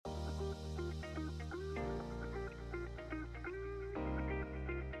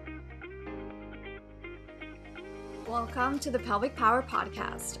Welcome to the Pelvic Power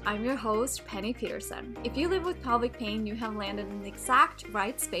Podcast. I'm your host, Penny Peterson. If you live with pelvic pain, you have landed in the exact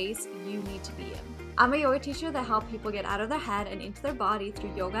right space you need to be in. I'm a yoga teacher that helps people get out of their head and into their body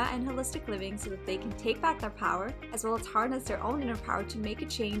through yoga and holistic living so that they can take back their power, as well as harness their own inner power to make a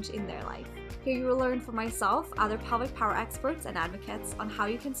change in their life. Here you will learn from myself, other pelvic power experts and advocates on how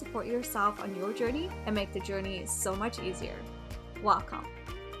you can support yourself on your journey and make the journey so much easier. Welcome.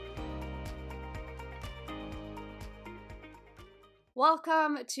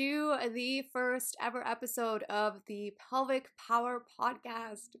 Welcome to the first ever episode of the Pelvic Power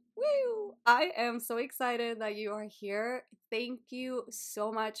Podcast. Woo! I am so excited that you are here. Thank you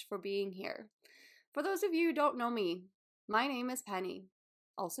so much for being here. For those of you who don't know me, my name is Penny,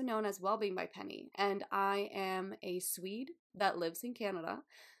 also known as Wellbeing by Penny, and I am a Swede that lives in Canada.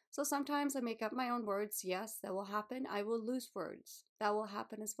 So sometimes I make up my own words. Yes, that will happen. I will lose words. That will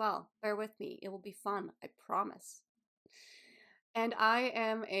happen as well. Bear with me. It will be fun. I promise. And I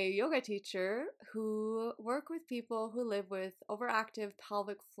am a yoga teacher who work with people who live with overactive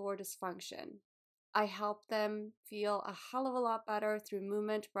pelvic floor dysfunction. I help them feel a hell of a lot better through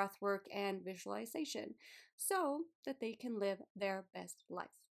movement, breath work, and visualization so that they can live their best life.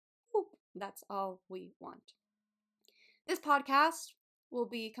 Ooh, that's all we want. This podcast will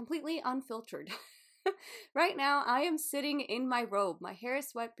be completely unfiltered. Right now, I am sitting in my robe. My hair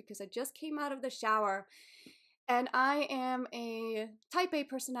is wet because I just came out of the shower. And I am a type A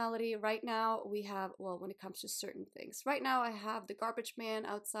personality. Right now we have, when it comes to certain things. Right now I have the garbage man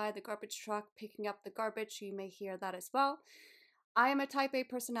outside the garbage truck picking up the garbage. You may hear that as well. I am a type A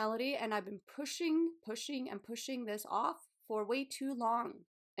personality and I've been pushing this off for way too long.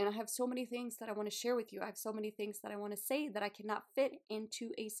 And I have so many things that I want to share with you. I have so many things that I want to say that I cannot fit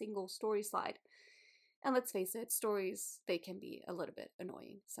into a single story slide. And let's face it, stories, they can be a little bit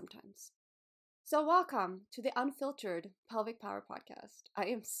annoying sometimes. So welcome to the Unfiltered Pelvic Power Podcast. I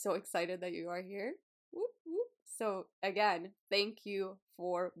am so excited that you are here. Whoop, whoop. So again, thank you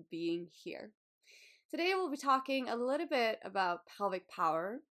for being here. Today we'll be talking a little bit about pelvic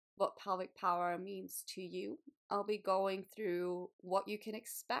power, what pelvic power means to you. I'll be going through what you can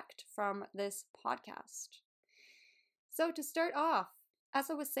expect from this podcast. So to start off,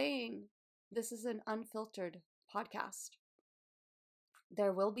 as I was saying, this is an unfiltered podcast.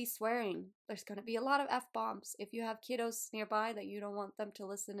 There will be swearing. There's going to be a lot of F-bombs. If you have kiddos nearby that you don't want them to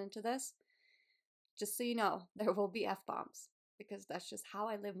listen into this, just so you know, there will be F-bombs because that's just how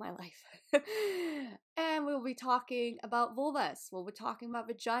I live my life. And we'll be talking about vulvas. We'll be talking about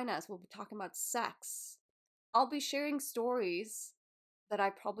vaginas. We'll be talking about sex. I'll be sharing stories that I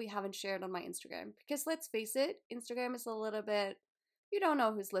probably haven't shared on my Instagram because let's face it, Instagram is a little bit, you don't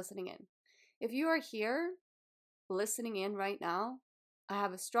know who's listening in. If you are here listening in right now, I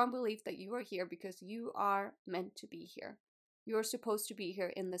have a strong belief that you are here because you are meant to be here. You are supposed to be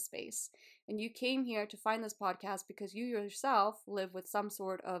here in this space. And you came here to find this podcast because you yourself live with some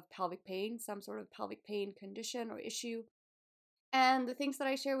sort of pelvic pain, some sort of pelvic pain condition or issue. And the things that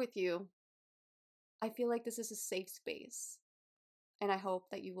I share with you, I feel like this is a safe space. And I hope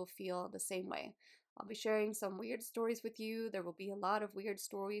that you will feel the same way. I'll be sharing some weird stories with you. There will be a lot of weird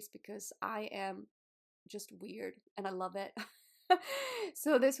stories because I am just weird and I love it.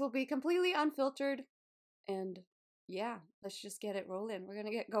 So this will be completely unfiltered and yeah, let's just get it rolling. We're gonna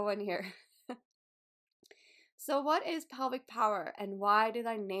get going here. So what is pelvic power and why did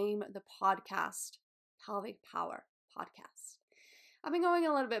I name the podcast Pelvic Power Podcast? I've been going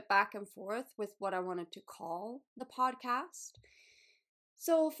a little bit back and forth with what I wanted to call the podcast.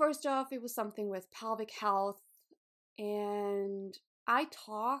 So first off, it was something with pelvic health, and I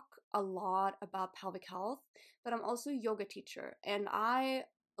talk a lot about pelvic health, but I'm also a yoga teacher and I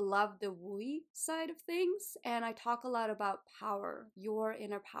love the woo side of things and I talk a lot about power, your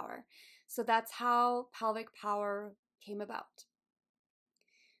inner power. So that's how pelvic power came about.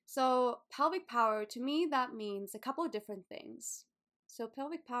 So pelvic power, to me, that means a couple of different things. So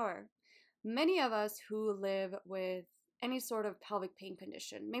pelvic power, many of us who live with any sort of pelvic pain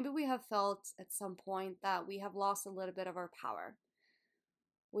condition, maybe we have felt at some point that we have lost a little bit of our power.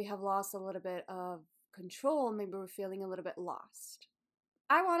 We have lost a little bit of control. Maybe we're feeling a little bit lost.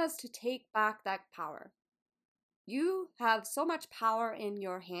 I want us to take back that power. You have so much power in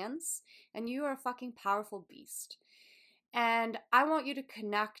your hands and you are a fucking powerful beast. And I want you to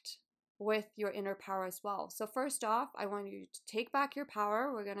connect with your inner power as well. So first off, I want you to take back your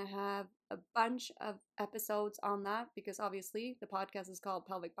power. We're going to have a bunch of episodes on that because obviously the podcast is called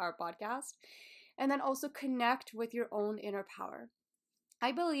Pelvic Power Podcast. And then also connect with your own inner power.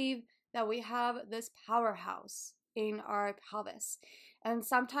 I believe that we have this powerhouse in our pelvis. And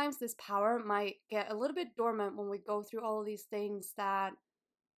sometimes this power might get a little bit dormant when we go through all of these things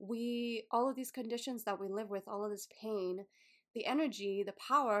all of these conditions that we live with, all of this pain. The energy, the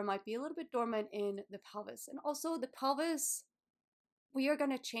power might be a little bit dormant in the pelvis. And also the pelvis, we are going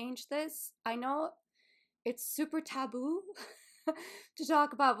to change this. I know it's super taboo to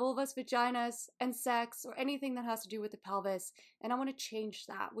talk about vulvas, vaginas, and sex, or anything that has to do with the pelvis. And I want to change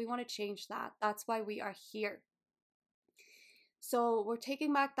that. We want to change that. That's why we are here. So we're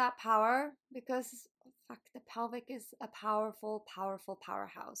taking back that power because the pelvic is a powerful, powerful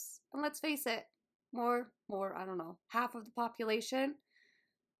powerhouse. And let's face it, I don't know, half of the population,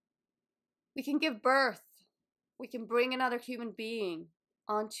 we can give birth. We can bring another human being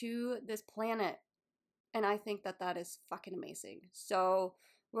onto this planet. And I think that is fucking amazing. So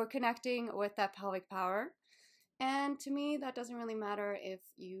we're connecting with that pelvic power. And to me, that doesn't really matter if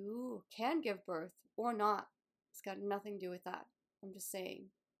you can give birth or not. It's got nothing to do with that. I'm just saying,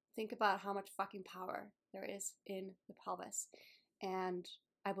 think about how much fucking power there is in the pelvis. And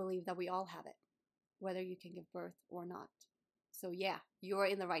I believe that we all have it, whether you can give birth or not. So yeah, you're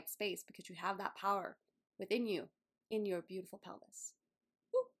in the right space because you have that power within you, in your beautiful pelvis.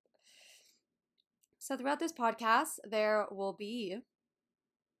 Woo. So throughout this podcast, there will be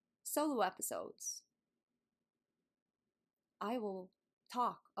solo episodes. I will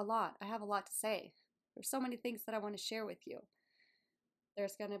talk a lot. I have a lot to say. There's so many things that I want to share with you.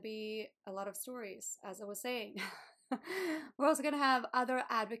 There's going to be a lot of stories, as I was saying. We're also going to have other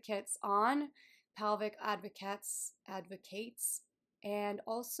advocates on, pelvic advocates, and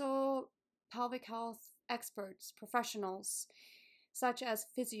also pelvic health experts, professionals, such as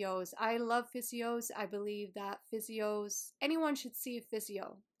physios. I love physios. I believe that anyone should see a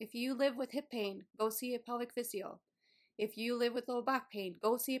physio. If you live with hip pain, go see a pelvic physio. If you live with low back pain,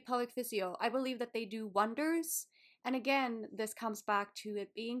 go see a pelvic physio. I believe that they do wonders. And again, this comes back to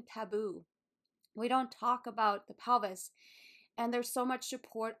it being taboo. We don't talk about the pelvis. And there's so much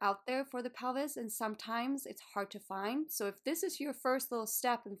support out there for the pelvis, and sometimes it's hard to find. So if this is your first little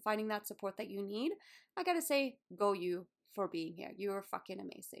step in finding that support that you need, I gotta say, go you for being here. You are fucking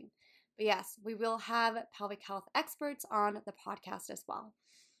amazing. But yes, we will have pelvic health experts on the podcast as well.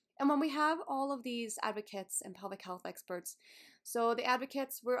 And when we have all of these advocates and pelvic health experts, so the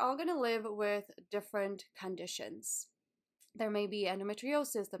advocates, we're all going to live with different conditions. There may be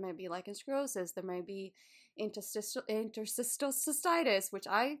endometriosis, there may be lichen sclerosis, there may be interstitial cystitis, which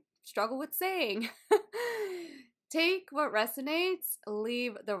I struggle with saying. Take what resonates,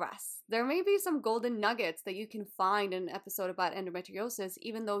 leave the rest. There may be some golden nuggets that you can find in an episode about endometriosis,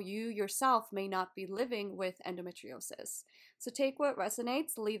 even though you yourself may not be living with endometriosis. So take what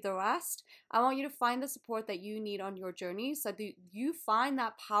resonates, leave the rest. I want you to find the support that you need on your journey so that you find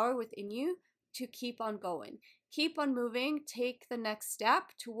that power within you to keep on going. Keep on moving, take the next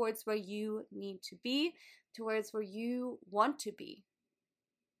step towards where you need to be, towards where you want to be.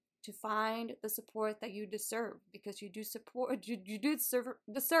 To find the support that you deserve, because you deserve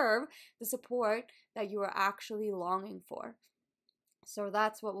the support that you are actually longing for. So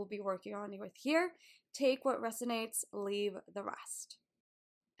that's what we'll be working on with here. Take what resonates, leave the rest.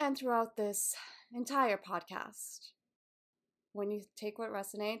 And throughout this entire podcast, when you take what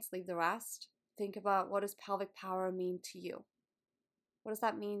resonates, leave the rest, think about, what does pelvic power mean to you? What does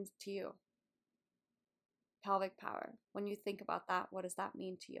that mean to you? Pelvic power. When you think about that, what does that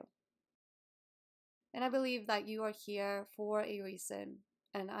mean to you? And I believe that you are here for a reason.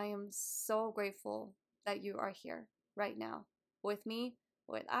 And I am so grateful that you are here right now with me,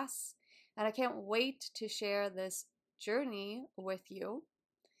 with us. And I can't wait to share this journey with you.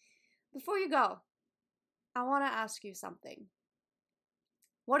 Before you go, I want to ask you something.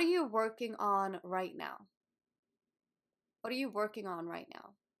 What are you working on right now? What are you working on right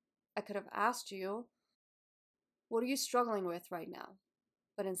now? I could have asked you, what are you struggling with right now?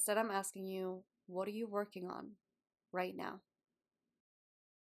 But instead I'm asking you, what are you working on right now?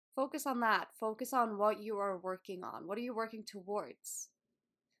 Focus on that. Focus on what you are working on. What are you working towards?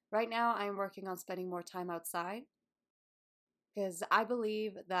 Right now, I'm working on spending more time outside, because I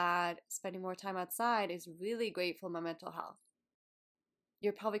believe that spending more time outside is really great for my mental health.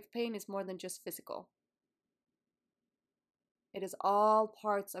 Your pelvic pain is more than just physical. It is all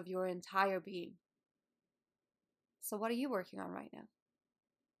parts of your entire being. So what are you working on right now?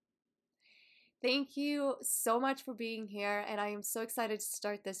 Thank you so much for being here, and I am so excited to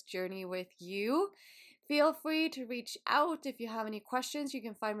start this journey with you. Feel free to reach out if you have any questions. You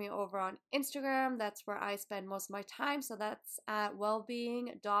can find me over on Instagram. That's where I spend most of my time. So that's at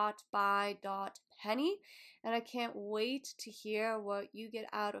wellbeing.by.pelvic. penny. And I can't wait to hear what you get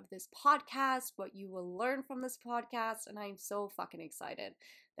out of this podcast, what you will learn from this podcast. And I'm so fucking excited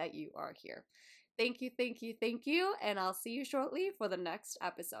that you are here. Thank you, thank you, thank you. And I'll see you shortly for the next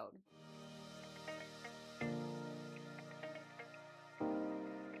episode.